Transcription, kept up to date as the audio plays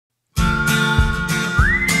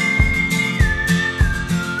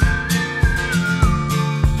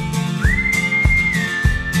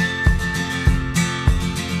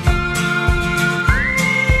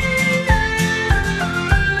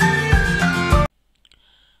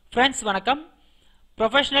Friends வணக்கம்.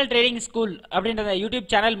 Professional trading school அப்படின்ற YouTube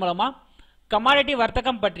channel மூலமாக கமாடிட்டி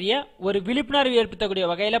வர்த்தகம் பற்றிய ஒரு விழிப்புணர்வு ஏற்படுத்தக்கூடிய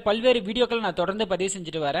வகையில் பல்வேறு வீடியோக்கள் நான் தொடர்ந்து பதிவு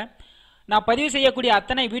செஞ்சுட்டு வரேன். நான் பதிவு செய்யக்கூடிய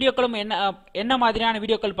அத்தனை வீடியோக்களும் என்ன மாதிரியான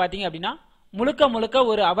வீடியோக்கள் பார்த்தீங்க அப்படின்னா முழுக்க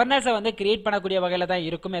ஒரு அவேர்னஸை வந்து கிரியேட் பண்ணக்கூடிய வகையில் தான்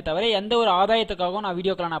இருக்குமே தவிர எந்த ஒரு ஆதாயத்துக்காகவும் நான்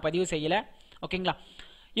வீடியோக்களை நான் பதிவு செய்யலை. ஓகேங்களா?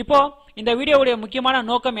 இப்போ இந்த வீடியோவுடைய முக்கியமான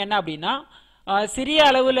நோக்கம் என்ன அப்படின்னா, சிறிய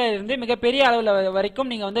அளவில் இருந்து மிகப்பெரிய அளவில் வரைக்கும்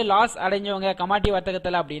நீங்கள் வந்து லாஸ் அடைஞ்சவங்க கமாடிட்டி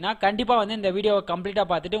வர்த்தகத்தில் அப்படின்னா கண்டிப்பாக வந்து இந்த வீடியோவை கம்ப்ளீட்டாக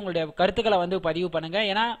பார்த்துட்டு உங்களுடைய கருத்துக்களை வந்து பதிவு பண்ணுங்கள்.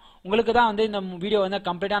 ஏன்னா உங்களுக்கு தான் வந்து இந்த வீடியோ வந்து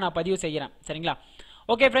கம்ப்ளீட்டாக நான் பதிவு செய்கிறேன். சரிங்களா?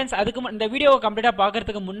 ஓகே ஃப்ரெண்ட்ஸ், அதுக்கு இந்த வீடியோவை கம்ப்ளீட்டாக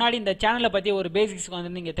பார்க்கறதுக்கு முன்னாடி இந்த சேனலை பற்றி ஒரு பேசிக்ஸ்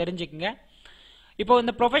வந்து நீங்கள் தெரிஞ்சுக்கங்க. இப்போ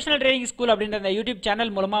இந்த ப்ரொஃபஷனல் ட்ரேடிங் ஸ்கூல் அப்படின்ற இந்த யூடியூப்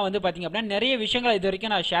சேனல் மூலமாக வந்து பார்த்தீங்க அப்படின்னா நிறைய விஷயங்கள் இது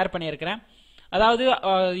வரைக்கும் நான் ஷேர் பண்ணியிருக்கிறேன். அதாவது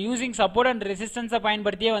யூசிங் சப்போர்ட் அண்ட் ரெசிஸ்டன்ஸை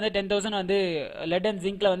பயன்படுத்தியே வந்து 10,000 வந்து லெட் அண்ட்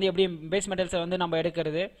ஜிங்கில் வந்து எப்படி பேஸ் மெட்டல்ஸை வந்து நம்ம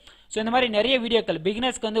எடுக்கிறது. ஸோ இந்த மாதிரி நிறைய வீடியோக்கள்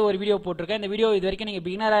பிகினர்ஸ்க்கு வந்து ஒரு வீடியோ போட்டிருக்கேன். இந்த வீடியோ இது வரைக்கும் நீங்கள்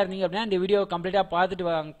பிகினராக இருந்தீங்க அப்படின்னா இந்த வீடியோ கம்ப்ளீட்டாக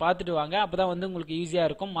பார்த்துட்டு வாங்க. அப்போ தான் வந்து உங்களுக்கு ஈஸியாக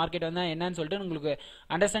இருக்கும். மார்க்கெட் வந்து என்னன்னு சொல்லிட்டு உங்களுக்கு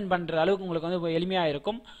அண்டர்ஸ்டாண்ட் பண்ணுற அளவுக்கு உங்களுக்கு வந்து எளிமையாக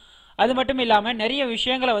இருக்கும். அது மட்டும் இல்லாமல் நிறைய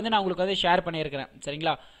விஷயங்களை வந்து நான் உங்களுக்கு வந்து ஷேர் பண்ணியிருக்கிறேன்.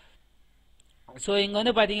 சரிங்களா? ஸோ இங்கே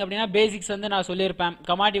வந்து பார்த்தீங்க அப்படின்னா பேசிக்ஸ் வந்து நான் சொல்லியிருப்பேன்.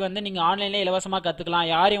 கமாடிட்டி வந்து நீங்கள் ஆன்லைனில் இலவசமாக கற்றுக்கலாம்.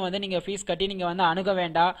 யாரையும் வந்து நீங்கள் ஃபீஸ் கட்டி நீங்கள் வந்து அணுக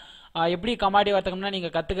வேண்டாம். எப்படி கமாடிட்டி வர்த்தகம்னா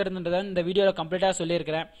நீங்கள் கற்றுக்கிறதுன்றதை இந்த வீடியோவில் கம்ப்ளீட்டாக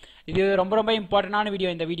சொல்லியிருக்கிறேன். இது ரொம்ப இம்பார்ட்டண்டான வீடியோ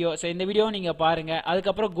இந்த வீடியோ. ஸோ இந்த வீடியோவை நீங்கள் பாருங்கள்.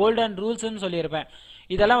 அதுக்கப்புறம் கோல்டன் ரூல்ஸ்னு சொல்லியிருப்பேன்.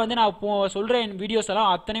 இதெல்லாம் வந்து நான் இப்போ சொல்கிற வீடியோஸ்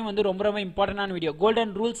எல்லாம் அத்தனையும் வந்து ரொம்ப இம்பார்ட்டண்டான வீடியோ.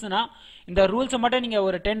 கோல்டன் ரூல்ஸ்னால் இந்த ரூல்ஸை மட்டும் நீங்கள்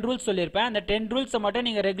ஒரு 10 ரூல்ஸ் சொல்லியிருப்பேன். அந்த 10 ரூல்ஸை மட்டும்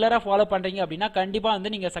நீங்கள் ரெகுலராக ஃபாலோ பண்ணுறீங்க அப்படின்னா கண்டிப்பாக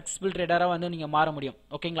வந்து நீங்கள் சக்ஸஸ்ஃபுல் ட்ரேடராக வந்து நீங்கள் மாற முடியும்.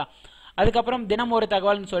 ஓகேங்களா? அதுக்கப்புறம் தினம் ஒரு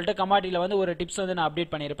தகவல்னு சொல்லிட்டு கமாடிட்டியில் வந்து ஒரு டிப்ஸ் வந்து நான்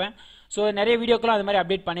அப்டேட் பண்ணியிருப்பேன். ஸோ நிறைய வீடியோக்களும் அது மாதிரி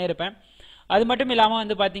அப்டேட் பண்ணியிருப்பேன். அது மட்டும் இல்லாமல்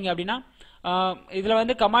வந்து பார்த்தீங்க அப்படின்னா இதில்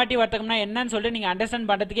வந்து கமாடிட்டி வர்த்தகம்னா என்னன்னு சொல்லிட்டு நீங்கள் அண்டர்ஸ்டாண்ட்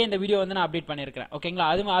பண்ணுறதுக்கே இந்த வீடியோ வந்து நான் அப்டேட் பண்ணியிருக்கிறேன். ஓகேங்களா?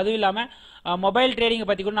 அதுவும் இல்லாமல் மொபைல் ட்ரேடிங்கை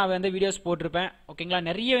பற்றி கூட நான் வந்து வீடியோஸ் போட்டிருப்பேன். ஓகேங்களா?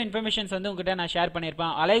 நிறைய இன்ஃபர்மேஷன்ஸ் வந்து உங்கள்கிட்ட நான் ஷேர்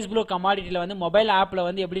பண்ணியிருப்பேன். அலைஸ் ப்ளூ கமாடிட்டியில் வந்து மொபைல் ஆப்பில்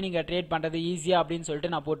வந்து எப்படி நீங்கள் ட்ரேட் பண்ணுறது ஈஸியாக அப்படின்னு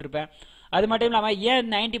சொல்லிட்டு நான் போட்டிருப்பேன். அது மட்டும் இல்லாமல் ஏன்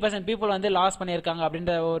 90% பீப்புள் வந்து லாஸ் பண்ணியிருக்காங்க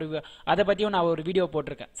அப்படின்ற அதை பற்றியும் நான் ஒரு வீடியோ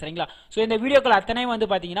போட்டிருக்கேன். சரிங்களா? ஸோ இந்த வீடியோக்கள் அத்தனையும் வந்து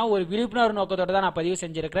பார்த்தீங்கன்னா ஒரு விழிப்புணர்வு நோக்கத்தோடு தான் நான் பதிவு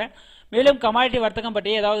செஞ்சுருக்கிறேன். மேலும் கமாடிட்டி வர்த்தகம்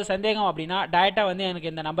பற்றி ஏதாவது சந்தேகம் அப்படின்னா டைரெக்டாக வந்து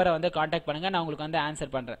எனக்கு இந்த நம்பரை வந்து காண்டாக்ட் பண்ணுங்கள். நான் உங்களுக்கு வந்து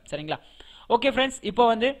ஆன்சர் பண்ணுறேன். சரிங்களா? ஓகே ஃப்ரெண்ட்ஸ், இப்போ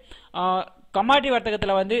வந்து கமாடிட்டி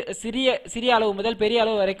வர்த்தகத்தில் வந்து சிறிய அளவு முதல் பெரிய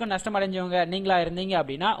அளவு வரைக்கும் நஷ்டம் அடைஞ்சவங்க நீங்களாக இருந்தீங்க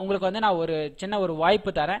அப்படின்னா உங்களுக்கு வந்து நான் ஒரு சின்ன ஒரு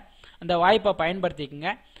வாய்ப்பு தரேன். அந்த வாய்ப்பை பயன்படுத்திக்கங்க.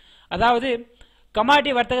 அதாவது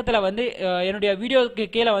கமாடிட்டி வர்த்தகத்தில் வந்து என்னுடைய வீடியோக்கு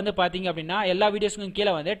கீழே வந்து பார்த்தீங்க அப்படின்னா எல்லா வீடியோஸுக்கும்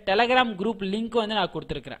கீழே வந்து டெலகிராம் குரூப் லிங்க் வந்து நான்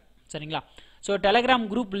கொடுத்துருக்கிறேன். சரிங்களா? ஸோ டெலகிராம்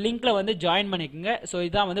குரூப் லிங்க்கில் வந்து ஜாயின் பண்ணிக்கோங்க. ஸோ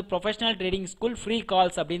இதுதான் வந்து professional trading school free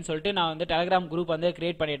calls அப்படின்னு சொல்லிட்டு நான் வந்து டெலகிராம் குரூப் வந்து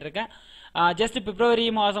கிரியேட் பண்ணிட்டு இருக்கேன். ஜஸ்ட் பிப்ரவரி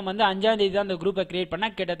மாதம் வந்து 5ஆம் தேதி தான் அந்த குரூப்பை கிரியேட்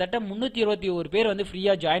பண்ணேன். கிட்டத்தட்ட 321 பேர் வந்து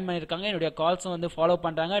ஃப்ரீயாக ஜாயின் பண்ணியிருக்காங்க. என்னுடைய கால்ஸும் வந்து ஃபாலோ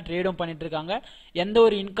பண்ணுறாங்க, ட்ரேடும் பண்ணிட்டு இருக்காங்க, எந்த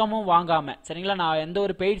ஒரு இன்கமும் வாங்காமல். சரிங்களா? நான் எந்த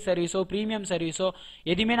ஒரு பெய்ட் சர்வீஸோ ப்ரீமியம் சர்வீஸோ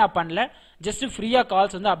எதுவுமே நான் பண்ணல. ஜஸ்ட் ஃப்ரீயாக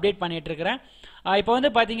கால்ஸ் வந்து அப்டேட் பண்ணிட்டு இருக்கிறேன். இப்போ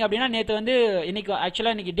வந்து பார்த்தீங்க அப்படின்னா நேற்று வந்து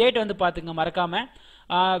இன்னைக்கு டேட் வந்து பார்த்துங்க மறக்காமல்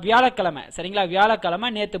வியாழக்கிழமை. சரிங்களா? வியாழக்கிழமை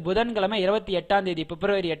நேற்று புதன்கிழமை 28ஆம் தேதி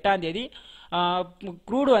பிப்ரவரி 8ஆம் தேதி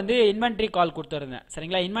க்ரூடு வந்து இன்வென்ட்ரி கால் கொடுத்துருந்தேன்.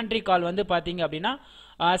 சரிங்களா? இன்வென்ட்ரி கால் வந்து பார்த்தீங்க அப்படின்னா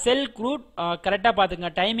செல் க்ரூட் கரெக்டாக பார்த்துங்க,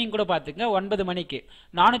 டைமிங் கூட பார்த்துங்க. 9 மணிக்கு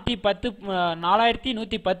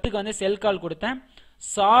 4110க்கு வந்து செல் கால் கொடுத்தேன்.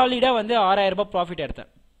 சாலிடாக வந்து 6000 ரூபாய் ப்ராஃபிட் எடுத்தேன்.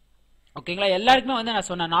 ஓகேங்களா? எல்லாருக்குமே வந்து நான்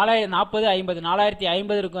சொன்னேன்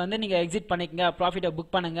 4050 வந்து நீங்கள் எக்ஸிட் பண்ணிக்கங்க, ப்ராஃபிட்டை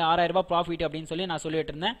புக் பண்ணுங்க, 6000 ரூபாய் ப்ராஃபிட் அப்படின்னு சொல்லி நான்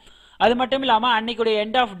சொல்லிட்டு இருந்தேன். அது மட்டும் இல்லாமல் அன்னைக்குடைய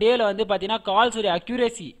எண்ட் ஆஃப் டேல வந்து பார்த்தீங்கன்னா கால்ஸ் உடைய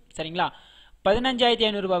அக்யூரேசி சரிங்களா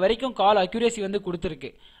 15,500 ரூபாய் வரைக்கும் கால் அக்யூரேசி வந்து கொடுத்துருக்கு.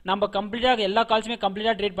 நம்ம கம்ப்ளீட்டாக எல்லா கால்ஸுமே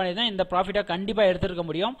கம்ப்ளீட்டாக ட்ரேட் பண்ணி தான் இந்த ப்ராஃபிட்டாக கண்டிப்பாக எடுத்துருக்க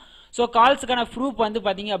முடியும். ஸோ கால்ஸுக்கான ப்ரூஃப் வந்து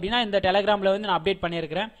பார்த்தீங்க அப்படின்னா இந்த டெலகிராமில் வந்து நான் அப்டேட்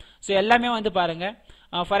பண்ணியிருக்கிறேன். ஸோ எல்லாமே வந்து பாருங்கள்.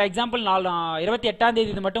 ஃபார் எக்ஸாம்பிள் 28ஆம் தேதி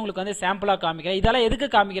இது மட்டும் உங்களுக்கு வந்து சாம்பிளாக காமிக்கிறேன். இதெல்லாம் எதுக்கு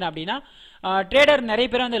காமிக்கிறேன் அப்படின்னா ட்ரேடர் நிறைய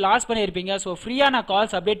பேர் வந்து லாஸ் பண்ணியிருப்பீங்க. ஸோ ஃப்ரீயாக நான்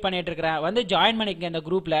கால்ஸ் அப்டேட் பண்ணிட்டு இருக்கிறேன். வந்து ஜாயின் பண்ணிக்கங்க இந்த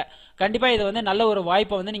குரூப்பில். கண்டிப்பாக இது வந்து நல்ல ஒரு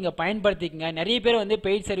வாய்ப்பை வந்து நீங்கள் பயன்படுத்திக்கங்க. நிறைய பேர் வந்து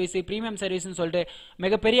பெய்ட் சர்வீஸ் ப்ரீமியம் சர்வீஸ்னு சொல்லிட்டு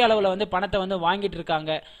மிகப்பெரிய அளவில் வந்து பணத்தை வந்து வாங்கிட்டு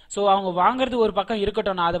இருக்காங்க. ஸோ அவங்க வாங்குறது ஒரு பக்கம்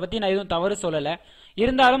இருக்கட்டும், நான் அதை பற்றி நான் எதுவும் தவறு சொல்லலை.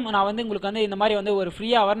 இருந்தாலும் நான் வந்து உங்களுக்கு வந்து இந்த மாதிரி வந்து ஒரு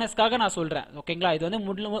ஃப்ரீயாக அவேர்னஸ்க்காக நான் சொல்கிறேன். ஓகேங்களா? இது வந்து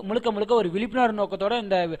முழுக்க ஒரு விழிப்புணர்வு நோக்கத்தோட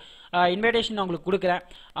இந்த இன்விடேஷன் நான் உங்களுக்கு கொடுக்குறேன்.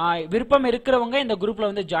 விருப்பம் இருக்கிறவங்க இந்த குரூப்பில்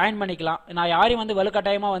வந்து ஜாயின் பண்ணிக்கலாம். நான் யாரையும் வந்து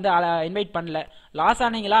வலுக்கட்டாயமாக வந்து இன்வைட் பண்ணல. லாஸ்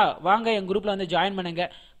ஆனீங்களா வாங்க என் குரூப்பில் வந்து ஜாயின் பண்ணுங்க,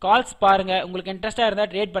 கால்ஸ் பாருங்க, உங்களுக்கு இன்ட்ரெஸ்டாக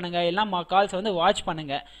இருந்தால் ட்ரேட் பண்ணுங்க, எல்லாம் கால்ஸ் வந்து வாட்ச்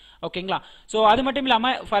பண்ணுங்க. ஓகேங்களா? ஸோ அது மட்டும்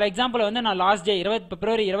இல்லாமல் ஃபார் எக்ஸாம்பிள் வந்து நான் லாஸ்ட் டே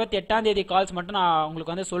பிப்ரவரி 28ஆம் தேதி கால்ஸ் மட்டும் நான்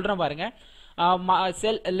உங்களுக்கு வந்து சொல்கிறேன் பாருங்க.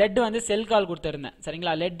 லெட் வந்து செல் கால் கொடுத்துருந்தேன்.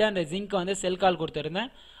 சரிங்களா? லெட் அண்ட் ஜிங்க் வந்து செல் கால் கொடுத்துருந்தேன்.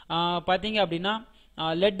 பார்த்தீங்க அப்படின்னா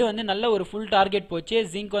லெட் வந்து நல்ல ஒரு ஃபுல் டார்கெட் போச்சு.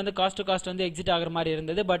 ஜிங்க் வந்து காஸ்ட் டு காஸ்ட் வந்து எக்ஸிட் ஆகிற மாதிரி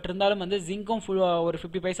இருந்தது. பட் இருந்தாலும் வந்து ஜிங்க்கும் ஃபுல் ஒரு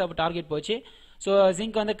 50 பைசா டார்கெட் போச்சு. ஸோ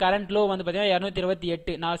ஜிங்க் வந்து கரண்ட் லோ வந்து பார்த்தீங்கன்னா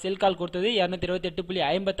 228. நான் செல் கால் கொடுத்தது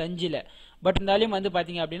 228.55. பட் இருந்தாலும் வந்து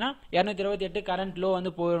பார்த்தீங்க அப்படின்னா 228 கரண்ட் லோ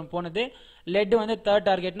வந்து போனது. லெட் வந்து தேர்ட்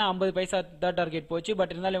டார்கெட்னா 50 பைசா தேர்ட் டார்கெட் போச்சு.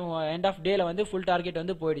 பட் இருந்தாலும் எண்ட் ஆஃப் டேல வந்து ஃபுல் டார்கெட்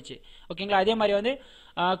வந்து போயிடுச்சு. ஓகேங்களா. அதே மாதிரி வந்து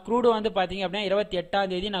க்ரூடு வந்து பார்த்தீங்க அப்படின்னா 28ஆம்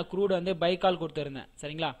தேதி நான் க்ரூடு வந்து பை கால் கொடுத்துருந்தேன்.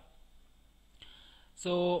 சரிங்களா.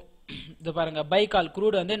 ஸோ இது பாருங்கள், பை கால்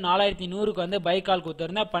க்ரூடு வந்து 4100க்கு வந்து பை கால்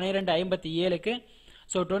கொடுத்துருந்தேன் 12.57க்கு.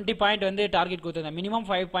 ஸோ 20 பாயிண்ட் வந்து டார்கெட் கொடுத்துருந்தேன். மினிமம்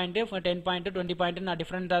 5 பாயிண்ட் 10 பாயிண்ட் 20 பாயிண்ட் நான்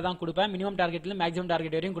டிஃப்ரெண்ட்டாக தான் கொடுப்பேன். மினிமம் டார்கெட்டில் மேக்ஸிமம்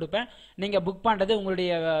டார்கெட் வரையும் கொடுப்பேன். நீங்கள் புக் பண்ணுறது உங்களுடைய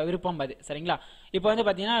விருப்பம் அது. சரிங்களா. இப்போ வந்து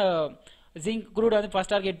பார்த்தீங்கன்னா ஜிங்க் க்ரூடு வந்து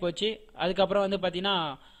ஃபஸ்ட் டார்கெட் போச்சு. அதுக்கப்புறம் வந்து பார்த்தீங்கன்னா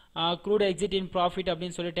க்ரூடு எக்ஸிட் இன் ப்ராஃபிட்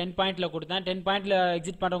அப்படின்னு சொல்லி 10 பாயிண்ட்டில் கொடுத்தேன். 10 பாயிண்ட்டில்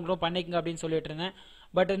எக்ஸிட் பண்ணுறவங்களும் பண்ணிக்கங்க அப்படின்னு சொல்லிட்டு இருந்தேன்.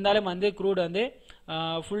 பட் இருந்தாலும் வந்து க்ரூடு வந்து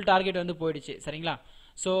ஃபுல் டார்கெட் வந்து போயிடுச்சு. சரிங்களா.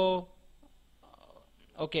 ஸோ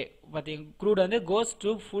ஓகே, பார்த்தீங்க க்ரூட் வந்து கோஸ்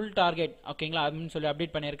டு ஃபுல் டார்கெட். ஓகேங்களா அப்படின்னு சொல்லி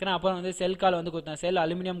அப்டேட் பண்ணியிருக்கிறேன். அப்புறம் வந்து செல் கால் வந்து கொடுத்தேன். செல்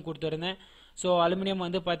அலுமினியம் கொடுத்துருந்தேன். ஸோ அலுமினியம்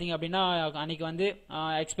வந்து பார்த்தீங்க அப்படின்னா அன்றைக்கி வந்து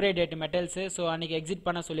எக்ஸ்பைரி டேட் மெட்டல்ஸு. ஸோ அன்றைக்கி எக்ஸிட்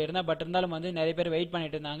பண்ண சொல்லியிருந்தேன். பட் இருந்தாலும் வந்து நிறைய பேர் வெயிட்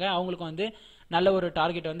பண்ணிட்டு இருந்தாங்க. அவங்களுக்கு வந்து நல்ல ஒரு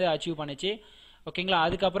டார்கெட் வந்து அச்சீவ் பண்ணிச்சு. ஓகேங்களா.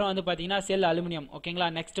 அதுக்கப்புறம் வந்து பார்த்தீங்கன்னா செல் அலுமினியம். ஓகேங்களா.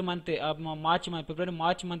 நெக்ஸ்ட் மந்த் பிப்ரவரி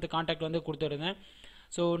மார்ச் மந்த் கான்டாக்ட் வந்து கொடுத்துருந்தேன்.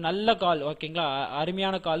 ஸோ நல்ல கால். ஓகேங்களா.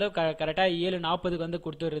 அருமையான கால். கரெக்டாக 7:40க்கு வந்து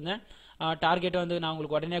கொடுத்துருந்தேன். டார்கெட்டை வந்து நான்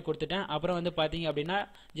உங்களுக்கு உடனே கொடுத்துட்டேன். அப்புறம் வந்து பார்த்தீங்க அப்படின்னா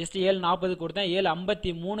ஜஸ்ட் 7:40 கொடுத்தேன்.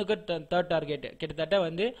 7:53க்கு தேர்ட் டார்கெட். கிட்டத்தட்ட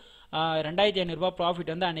வந்து 2500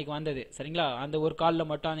 ப்ராஃபிட் வந்து அன்றைக்கி வந்தது. சரிங்களா. அந்த ஒரு காலில்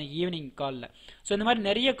மட்டும், அந்த ஈவினிங் காலில். ஸோ இந்த மாதிரி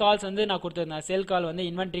நிறைய கால்ஸ் வந்து நான் கொடுத்துருந்தேன். செல் கால் வந்து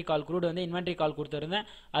இன்வென்ட்ரி கால், க்ரூட் வந்து இன்வென்ட்ரி கால் கொடுத்துருந்தேன்.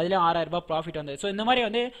 அதுலேயும் 6000 ப்ராஃபிட் வந்தது. ஸோ இந்த மாதிரி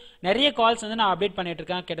வந்து நிறைய கால்ஸ் வந்து நான் அப்டேட் பண்ணிட்டு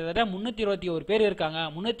இருக்கேன். கிட்டத்தட்ட 321 பேர் இருக்காங்க.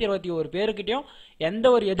 321 பேருக்கிட்டையும் எந்த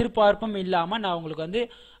ஒரு எதிர்பார்ப்பும் இல்லாமல் நான் உங்களுக்கு வந்து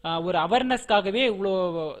ஒரு அவேர்னஸ்க்காகவே இவ்வளோ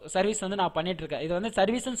சர்வீஸ் வந்து நான் பண்ணிட்டு இருக்கேன். இது வந்து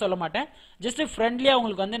சர்வீஸ்ன்னு சொல்ல மாட்டேன், ஜஸ்ட் ஃப்ரெண்ட்லியாக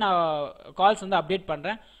உங்களுக்கு வந்து நான் கால்ஸ் வந்து அப்டேட்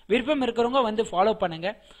பண்ணுறேன். விருப்பம் இருக்கிறவங்க வந்து ஃபாலோ பண்ணுங்க.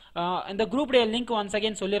 இந்த குரூப்புடைய லிங்க் ஒன்ஸ்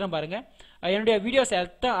அகைன் சொல்லிடுறேன் பாருங்க. என்னுடைய வீடியோஸ்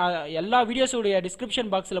எல்லா வீடியோஸுடைய டிஸ்கிரிப்ஷன்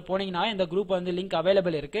பாக்ஸில் போனீங்கன்னா இந்த குரூப் வந்து லிங்க்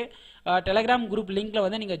அவைலபிள் இருக்குது. டெலகிராம் குரூப் லிங்க்கில்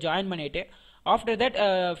வந்து நீங்கள் ஜாயின் பண்ணிவிட்டு ஆஃப்டர் தட்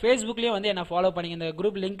ஃபேஸ்புக்லேயே வந்து என்னை ஃபாலோ பண்ணிங்க. இந்த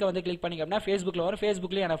குரூப் லிங்க்கை வந்து கிளிக் பண்ணிங்க அப்படின்னா ஃபேஸ்புக்கில் வரும்.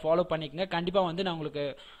 ஃபேஸ்புக்லேயே என்னை ஃபாலோ பண்ணிக்கங்க. கண்டிப்பாக வந்து நான் உங்களுக்கு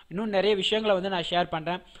இன்னும் நிறைய விஷயங்களை வந்து நான் ஷேர்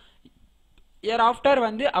பண்ணுறேன். இயர் ஆஃப்டர்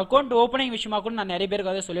வந்து அக்கௌண்ட் ஓப்பனிங் விஷயமா கூட நான் நிறைய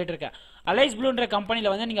பேருக்கு வந்து சொல்லிட்டு இருக்கேன். அலைஸ் ப்ளூன்ற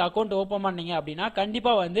கம்பெனியில் வந்து நீங்கள் அக்கௌண்ட் ஓப்பன் பண்ணீங்க அப்படின்னா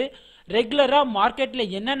கண்டிப்பாக வந்து ரெகுலராக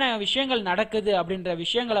மார்க்கெட்டில் என்னென்ன விஷயங்கள் நடக்குது அப்படின்ற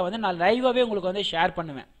விஷயங்களை வந்து நான் லைவாகவே உங்களுக்கு வந்து ஷேர்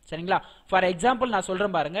பண்ணுவேன். சரிங்களா. ஃபார் எக்ஸாம்பிள் நான்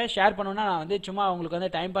சொல்கிறேன் பாருங்கள். ஷேர் பண்ணணுன்னா நான் வந்து சும்மா உங்களுக்கு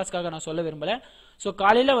வந்து டைம் பாஸ்க்காக நான் சொல்ல விரும்பலை. ஸோ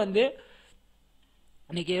காலையில் வந்து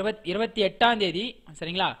இன்னைக்கு 28ஆம் தேதி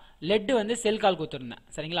சரிங்களா, லெட் வந்து செல் கால் கொடுத்துருந்தேன்.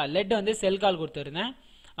 சரிங்களா. லெட் வந்து செல் கால் கொடுத்துருந்தேன்.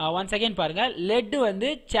 ஒன்ஸ் அகைன் பாருங்க, லெட் வந்து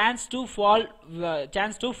சான்ஸ் டு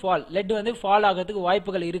ஃபால் லெட் வந்து ஃபால் ஆகிறதுக்கு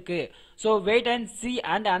வாய்ப்புகள் இருக்கு. So wait and C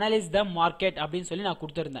and analyse the market அப்படின்னு சொல்லி நான்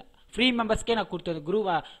கொடுத்துருந்தேன். ஃப்ரீ மெம்பர்ஸ்க்கே நான் கொடுத்துருந்தேன். குரூப்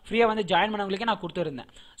ஃப்ரீயாக வந்து ஜாயின் பண்ணவங்களுக்கே நான் கொடுத்துருந்தேன்.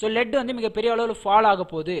 ஸோ லெட் வந்து மிகப்பெரிய அளவில் ஃபால் ஆக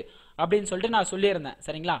போகுது அப்படின்னு சொல்லிட்டு நான் சொல்லியிருந்தேன்.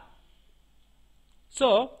 சரிங்களா. ஸோ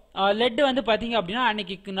லெட் வந்து பார்த்தீங்க அப்படின்னா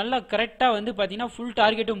அன்னைக்கு நல்லா கரெக்டாக வந்து பார்த்தீங்கன்னா ஃபுல்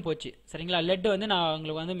டார்கெட்டும் போச்சு. சரிங்களா. லெட் வந்து நான்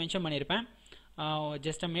உங்களுக்கு வந்து மென்ஷன் பண்ணியிருப்பேன்.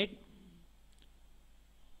 Just a minute.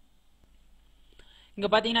 இங்கே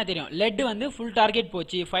பார்த்தீங்கன்னா தெரியும், லெட் வந்து ஃபுல் டார்கெட்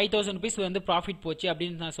போச்சு. 5000 rupees வந்து ப்ராஃபிட் போச்சு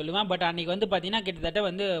அப்படின்னு நான் சொல்லுவேன். பட் அன்றைக்கி வந்து பார்த்தீங்கன்னா கிட்டத்தட்ட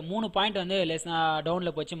வந்து 3 பாயிண்ட் வந்து லெஸ்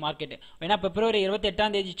டவுனில் போச்சு மார்க்கெட்டு. ஏன்னா பிப்ரவரி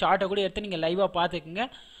 28ஆம் தேதி சார்ட்டை கூட எடுத்து நீங்கள் லைவாக பார்த்துக்குங்க.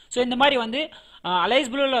 ஸோ இந்த மாதிரி வந்து அலைஸ்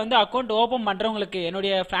ப்ளூவில் வந்து அக்கௌண்ட் ஓப்பன் பண்ணுறவங்களுக்கு,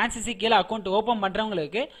 என்னுடைய ஃப்ரான்சிசி கீழே அக்கௌண்ட் ஓப்பன்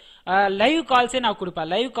பண்ணுறவங்களுக்கு லைவ் கால்ஸே நான் கொடுப்பேன்.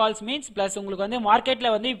 லைவ் கால்ஸ் மீன்ஸ் ப்ளஸ் உங்களுக்கு வந்து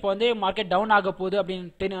மார்க்கெட்டில் வந்து இப்போ வந்து மார்க்கெட் டவுன் ஆக போகுது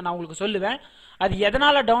அப்படின்னு நான் உங்களுக்கு சொல்லுவேன். அது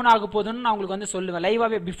எதனால் டவுன் ஆக போகுதுன்னு நான் உங்களுக்கு வந்து சொல்லுவேன்.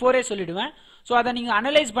 லைவாகவே பிஃபோரே சொல்லிவிடுவேன். ஸோ அதை நீங்கள்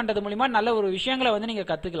அனலைஸ் பண்ணுறது மூலிமா நல்ல ஒரு விஷயங்களை வந்து நீங்கள்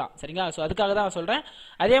கற்றுக்கலாம். சரிங்களா. ஸோ அதுக்காக தான் சொல்கிறேன்.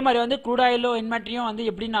 அதே மாதிரி வந்து க்ரூட் ஆயிலோ இன்வென்ட்ரியும் வந்து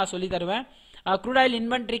எப்படின்னு நான் சொல்லி தருவேன். க்ரூட் ஆயில்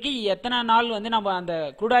இன்வென்ட்ரிக்கு எத்தனை நாள் வந்து நம்ம அந்த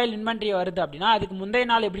க்ரூட் ஆயில் இன்வென்ட்ரி வருது அப்படின்னா அதுக்கு முந்தைய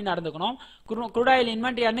நாள் எப்படி நடந்துக்கணும், க்ரூட் ஆயில்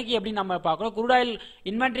இன்வென்ட்ரி அன்னைக்கு எப்படி நம்ம பார்க்கணும், க்ரூட் ஆயில்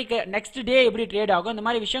இன்வென்ட்ரிக்கு நெக்ஸ்ட் டே எப்படி ட்ரேட் ஆகும், இந்த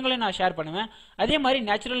மாதிரி விஷயங்களையும் நான் ஷேர் பண்ணுவேன். அதே மாதிரி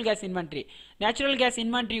நேச்சுரல் கேஸ்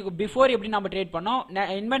இன்வென்ட்ரி பிஃபோர் எப்படி நம்ம ட்ரேட் பண்ணோம்,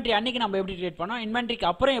 இன்வென்ட்ரி அன்னைக்கு நம்ம எப்படி ட்ரேட் பண்ணோம், இன்வென்ட்ரிக்கு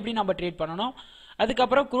அப்புறம் எப்படி நம்ம ட்ரேட் பண்ணணும்,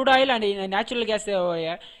 அதுக்கப்புறம் crude oil and natural gas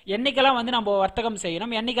என்னைக்கெல்லாம் வந்து நம்ம வர்த்தகம்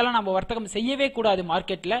செய்யணும், என்னைக்கெல்லாம் நம்ம வர்த்தகம் செய்யவே கூடாது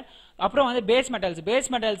மார்க்கெட்டில். அப்புறம் வந்து பேஸ்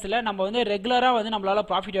மெட்டல்ஸில் நம்ம வந்து ரெகுலராக வந்து நம்மளால்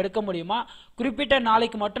ப்ராஃபிட் எடுக்க முடியுமா, குறிப்பிட்ட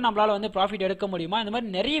நாளைக்கு மட்டும் நம்மளால் வந்து ப்ராஃபிட் எடுக்க முடியுமா, இந்த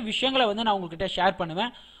மாதிரி நிறைய விஷயங்களை வந்து நான் உங்கள்கிட்ட ஷேர்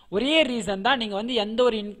பண்ணுவேன். ஒரே ரீசன் தான், நீங்கள் வந்து எந்த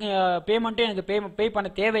ஒரு பேமெண்ட்டும் எனக்கு பே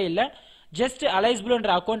பண்ண தேவையில்லை. ஜஸ்ட் அலைஸ்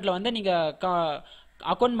ப்ளூன்ற அக்கௌண்ட்டில் வந்து நீங்கள்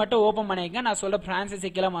அக்கௌண்ட் மட்டும் ஓப்பன் பண்ணிக்கங்க. நான் சொல்கிற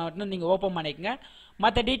ஃப்ரான்சைஸிக்கில் மட்டும் நீங்கள் ஓப்பன் பண்ணிக்கங்க.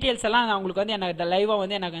 மற்ற டீட்டெயில்ஸ் எல்லாம் நான் உங்களுக்கு வந்து எனக்கு லைவாக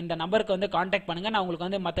வந்து எனக்கு இந்த நம்பருக்கு வந்து காண்டாக்ட் பண்ணுங்கள். நான் உங்களுக்கு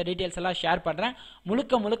வந்து மற்ற டீட்டெயில்ஸ் எல்லாம் ஷேர் பண்ணுறேன்.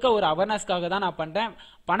 முழுக்க ஒரு அவேர்னஸ்க்காக தான் நான் பண்ணுறேன்.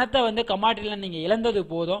 பணத்தை வந்து கமாடிட்டியில் நீங்கள் இழந்தது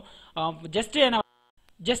போதும்.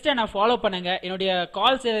 ஜஸ்ட் என்ன ஃபாலோ பண்ணுங்கள். என்னுடைய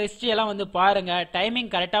கால்ஸ் ஹிஸ்ட்ரி எல்லாம் வந்து பாருங்கள்.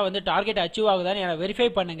 டைமிங் கரெக்டாக வந்து டார்கெட் அச்சீவ் ஆகுதான்னு என்னை வெரிஃபை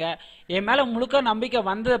பண்ணுங்கள். என் மேலே முழுக்க நம்பிக்கை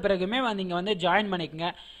வந்த பிறகுமே வந்து நீங்கள் வந்து ஜாயின் பண்ணிக்கங்க.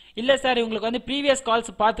 இல்லை சார் உங்களுக்கு வந்து ப்ரீவியஸ்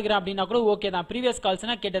கால்ஸ் பார்த்துக்கிறேன் அப்படின்னா கூட ஓகே தான். ப்ரீவியஸ்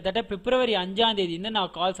கால்ஸ்னால் கிட்டத்தட்ட பிப்ரவரி 5ஆம் தேதியிருந்து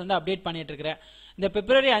நான் கால்ஸ் வந்து அப்டேட் பண்ணிட்டு இருக்கிறேன். இந்த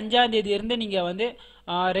பிப்ரவரி 5ஆம் தேதி இருந்து நீங்கள் வந்து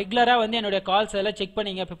ரெகுலராக வந்து என்னுடைய கால்ஸ் எல்லாம் செக்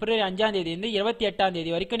பண்ணிங்க. பிப்ரவரி 5ஆம் தேதி இருந்து 28ஆம்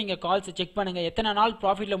தேதி வரைக்கும் நீங்கள் கால்ஸ் செக் பண்ணுங்கள். எத்தனை நாள்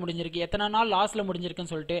ப்ராஃபிட்டில் முடிஞ்சிருக்கு, எத்தனை நாள் லாஸில்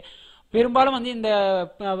முடிஞ்சிருக்குன்னு சொல்லிட்டு. பெரும்பாலும் வந்து இந்த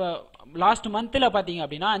லாஸ்ட் மந்தில் பார்த்தீங்க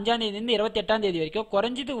அப்படின்னா 5ஆம் தேதியிலிருந்து 28ஆம் தேதி வரைக்கும்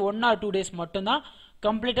குறைஞ்சது 1 or 2 days மட்டும்தான்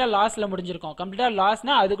கம்ப்ளீட்டாக லாஸில் முடிஞ்சிருக்கும். கம்ப்ளீட்டாக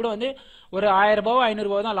லாஸ்னா அது கூட வந்து ஒரு 1000 ரூபாவோ 500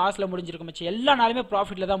 ரூபாவோ தான் லாஸில் முடிஞ்சிருக்கும். மிச்சம் எல்லா நாளுமே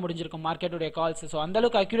ப்ராஃபிட்டில் தான் முடிஞ்சிருக்கும் மார்க்கெட்டுடைய கால்ஸ். ஸோ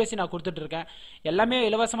அந்தளவுக்கு அக்யூரேசி நான் கொடுத்துட்ருக்கேன். எல்லாமே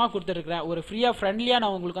இலவசமாக கொடுத்துருக்கேன். ஒரு ஃப்ரெண்ட்லியாக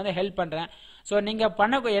நான் உங்களுக்கு வந்து ஹெல்ப் பண்ணுறேன். ஸோ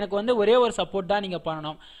நீங்கள் எனக்கு வந்து ஒரே ஒரு சப்போர்ட் தான் நீங்கள்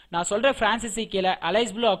பண்ணணும். நான் சொல்கிற ஃப்ரான்சிஸி கீழே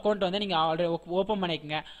அலைஸ் ப்ளூ அக்கௌண்ட் வந்து நீங்கள் ஆல்ரெடி ஓப்பன்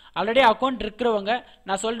பண்ணிக்கங்க. ஆல்ரெடி அக்கௌண்ட் இருக்கிறவங்க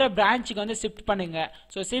நான் சொல்கிற பிரான்ச்சுக்கு வந்து ஷிஃப்ட் பண்ணுங்க.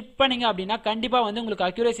 ஸோ ஷிஃப்ட் பண்ணிங்க அப்படின்னா கண்டிப்பாக வந்து உங்களுக்கு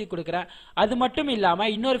அக்யூரேசி கொடுக்குறேன். அது மட்டும்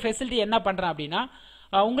இல்லாமல் இன்னொரு ஃபெசிலிட்டி என்ன பண்ணுறேன் அப்படின்னா,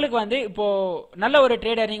 உங்களுக்கு வந்து இப்போது நல்ல ஒரு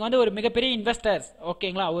ட்ரேடர், நீங்கள் வந்து ஒரு மிகப்பெரிய இன்வெஸ்டர்ஸ்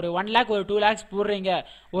ஓகேங்களா, ஒரு 1 lakh ஒரு 2 lakhs போடுறீங்க,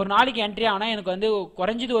 ஒரு நாளைக்கு என்ட்ரி ஆனால் எனக்கு வந்து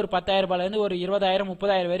குறைஞ்சது ஒரு 10,000 ரூபாயிலேருந்து ஒரு 20,000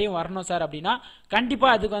 30,000 வரையும் வரணும் சார் அப்படின்னா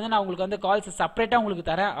கண்டிப்பாக அதுக்கு வந்து நான் உங்களுக்கு வந்து கால்ஸ் செப்பரேட்டாக உங்களுக்கு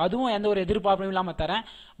தரேன். அதுவும் எந்த ஒரு எதிர்பார்ப்பும் இல்லாமல் தரேன்.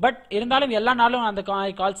 பட் இருந்தாலும் எல்லா நாளும் அந்த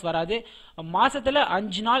கால்ஸ் வராது. மாதத்தில்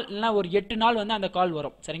 5 நாள் இல்லைனா ஒரு 8 நாள் வந்து அந்த கால்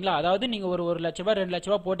வரும். சரிங்களா, அதாவது நீங்கள் ஒரு 1 லட்ச ரூபா 2 லட்ச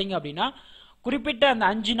ரூபா போட்டிங்க அப்படின்னா குறிப்பிட்ட அந்த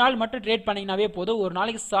 5 நாள் மட்டும் ட்ரேட் பண்ணிங்கனாவே போதும். ஒரு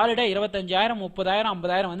நாளைக்கு சாலிடாக 25,000 30,000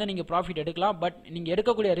 50,000 வந்து நீங்கள் ப்ராஃபிட் எடுக்கலாம். பட் நீங்கள்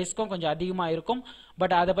எடுக்கக்கூடிய ரிஸ்க்கும் கொஞ்சம் அதிகமாக இருக்கும்.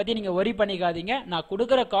 பட் அதை பற்றி நீங்கள் ஒரி பண்ணிக்காதீங்க. நான்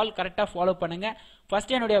கொடுக்குற கால் கரெக்டாக ஃபாலோ பண்ணுங்கள்.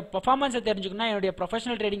 ஃபஸ்ட்டு என்னுடைய பர்ஃபார்மன்ஸை தெரிஞ்சுக்கணும்னா என்னுடைய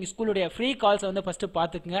ப்ரொஃபஷனல் ட்ரேடிங் ஸ்கூலுடைய ஃப்ரீ கால்ஸை வந்து ஃபஸ்ட்டு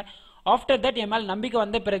பார்த்துக்குங்க. ஆஃப்டர் தட் என் மேலே நம்பிக்கை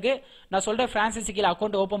வந்த பிறகு நான் சொல்கிற ஃப்ரான்சிஸிக்கில்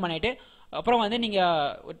அக்கௌண்ட் ஓப்பன் பண்ணிவிட்டு அப்புறம் வந்து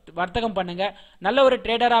நீங்கள் வர்த்தகம் பண்ணுங்கள். நல்ல ஒரு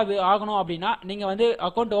ட்ரேடராக ஆகணும் அப்படின்னா நீங்கள் வந்து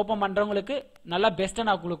அக்கௌண்ட் ஓப்பன் பண்ணுறவங்களுக்கு நல்லா பெஸ்ட்டாக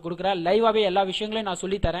நான் உங்களுக்கு கொடுக்குறேன். லைவாகவே எல்லா விஷயங்களையும் நான்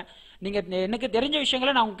சொல்லித்தரேன். நீங்கள் எனக்கு தெரிஞ்ச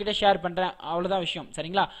விஷயங்களை நான் உங்ககிட்ட ஷேர் பண்ணுறேன். அவ்வளோதான் விஷயம்.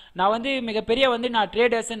 சரிங்களா, நான் வந்து மிகப்பெரிய வந்து நான்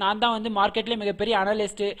ட்ரேடர்ஸ், நான் தான் வந்து மார்க்கெட்லேயே மிகப்பெரிய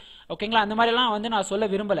அனலிஸ்ட்டு ஓகேங்களா, அந்த மாதிரிலாம் வந்து நான் சொல்ல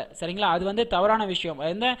விரும்பலை. சரிங்களா, அது வந்து தவறான விஷயம்.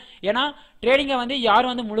 ஏன்னா ட்ரேடிங்கை வந்து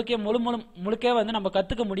யாரும் வந்து முழுக்க வந்து நம்ம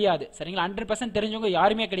கற்றுக்க முடியாது. சரிங்களா, 100% தெரிஞ்சவங்க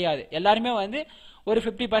யாருமே கிடையாது. எல்லாருமே வந்து ஒரு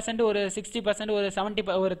 50%, ஒரு 60%, ஒரு 70,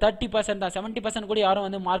 ஒரு 30% தான். 70% கூட யாரும்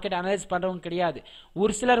வந்து மார்க்கெட் அனலைஸ் பண்ணுறவங்க கிடையாது.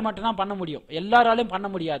 ஒரு சிலர் மட்டும் தான் பண்ண முடியும், எல்லாராலையும் பண்ண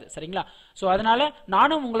முடியாது. சரிங்களா, ஸோ அதனால்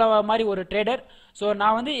நானும் உங்களை மாதிரி ஒரு ட்ரேடர். ஸோ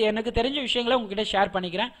நான் வந்து எனக்கு தெரிஞ்ச விஷயங்களை உங்ககிட்ட ஷேர்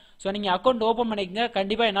பண்ணிக்கிறேன். ஸோ நீங்கள் அக்கௌண்ட் ஓப்பன் பண்ணிக்கங்க.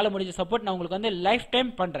 கண்டிப்பாக என்னால் முடிஞ்ச சப்போர்ட் நான் உங்களுக்கு வந்து லைஃப்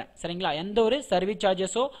டைம் பண்ணுறேன். சரிங்களா, எந்த ஒரு சர்வீஸ்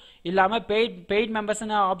சார்ஜஸோ இல்லாமல் பெய்ட்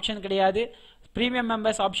மெம்பர்ஸ்னு ஆப்ஷன் கிடையாது, ப்ரீமியம்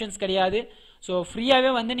மெம்பர்ஸ் ஆப்ஷன்ஸ் கிடையாது. ஸோ ஃப்ரீயாகவே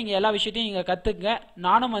வந்து நீங்கள் எல்லா விஷயத்தையும் நீங்கள் கற்றுக்குங்க.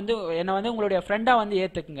 நானும் வந்து என்னை வந்து உங்களுடைய ஃப்ரெண்டாக வந்து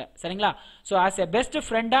ஏற்றுக்குங்க. சரிங்களா, ஸோ ஆஸ் எ பெஸ்ட்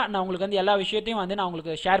ஃப்ரெண்டாக நான் உங்களுக்கு வந்து எல்லா விஷயத்தையும் வந்து நான்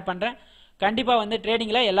உங்களுக்கு ஷேர் பண்ணுறேன். கண்டிப்பாக வந்து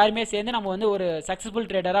ட்ரேடிங்கில் எல்லாருமே சேர்ந்து நம்ம வந்து ஒரு சக்ஸஸ்ஃபுல்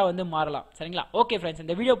ட்ரேடராக வந்து மாறலாம். சரிங்களா, ஓகே ஃப்ரெண்ட்ஸ்,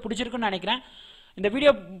 இந்த வீடியோ பிடிச்சிருக்குன்னு நினைக்கிறேன். இந்த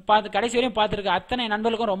வீடியோ கடைசி வரையும் பார்த்துருக்க அத்தனை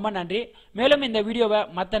நண்பர்களுக்கும் ரொம்ப நன்றி. மேலும் இந்த வீடியோவை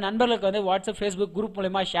மற்ற நண்பர்களுக்கு வந்து வாட்ஸ்அப் ஃபேஸ்புக் குரூப்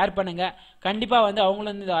மூலமா ஷேர் பண்ணுங்கள். கண்டிப்பாக வந்து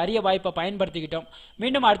அவங்களும் இந்த அரிய வாய்ப்பை பயன்படுத்திக்கிட்டோம்.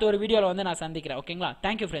 மீண்டும் அடுத்த ஒரு வீடியோவில் வந்து நான் சந்திக்கிறேன். ஓகேங்களா,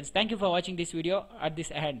 தேங்க்யூ ஃப்ரெண்ட்ஸ், தேங்க்யூ ஃபார் வாட்சிங் this video at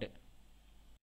this hand.